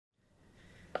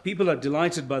People are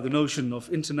delighted by the notion of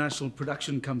international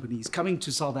production companies coming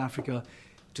to South Africa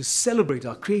to celebrate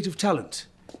our creative talent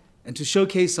and to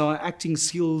showcase our acting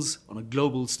skills on a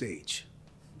global stage.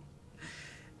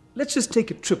 Let's just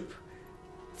take a trip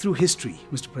through history,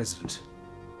 Mr. President.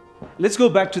 Let's go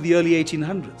back to the early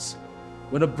 1800s,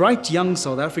 when a bright young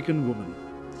South African woman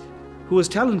who was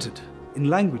talented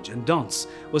in language and dance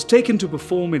was taken to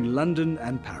perform in London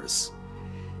and Paris.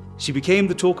 She became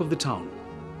the talk of the town.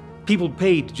 People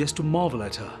paid just to marvel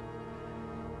at her.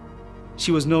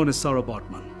 She was known as Sarah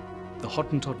Baartman, the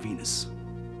Hottentot Venus.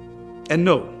 And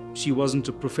no, she wasn't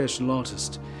a professional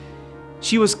artist.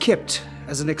 She was kept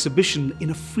as an exhibition in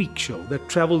a freak show that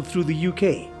traveled through the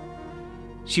UK.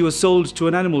 She was sold to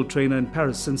an animal trainer in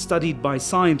Paris and studied by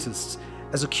scientists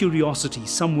as a curiosity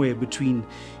somewhere between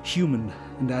human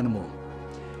and animal.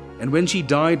 And when she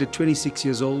died at 26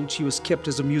 years old, she was kept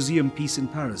as a museum piece in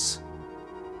Paris.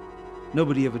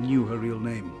 Nobody ever knew her real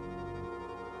name.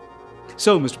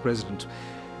 So, Mr. President,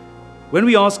 when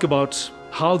we ask about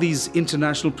how these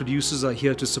international producers are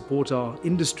here to support our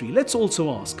industry, let's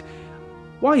also ask,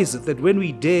 why is it that when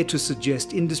we dare to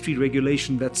suggest industry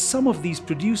regulation that some of these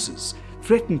producers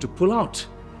threaten to pull out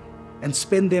and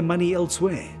spend their money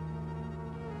elsewhere?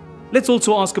 Let's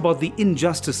also ask about the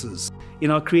injustices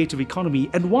in our creative economy,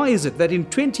 and why is it that in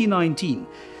 2019,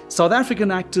 South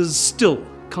African actors still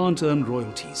can't earn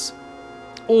royalties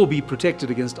or be protected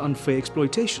against unfair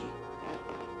exploitation?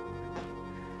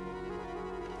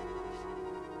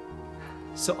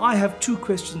 So I have two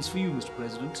questions for you, Mr.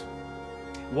 President.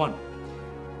 One,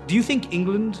 do you think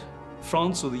England,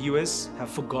 France, or the US have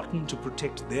forgotten to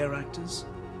protect their actors?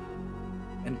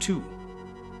 And two,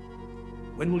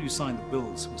 when will you sign the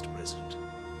bills, Mr. President?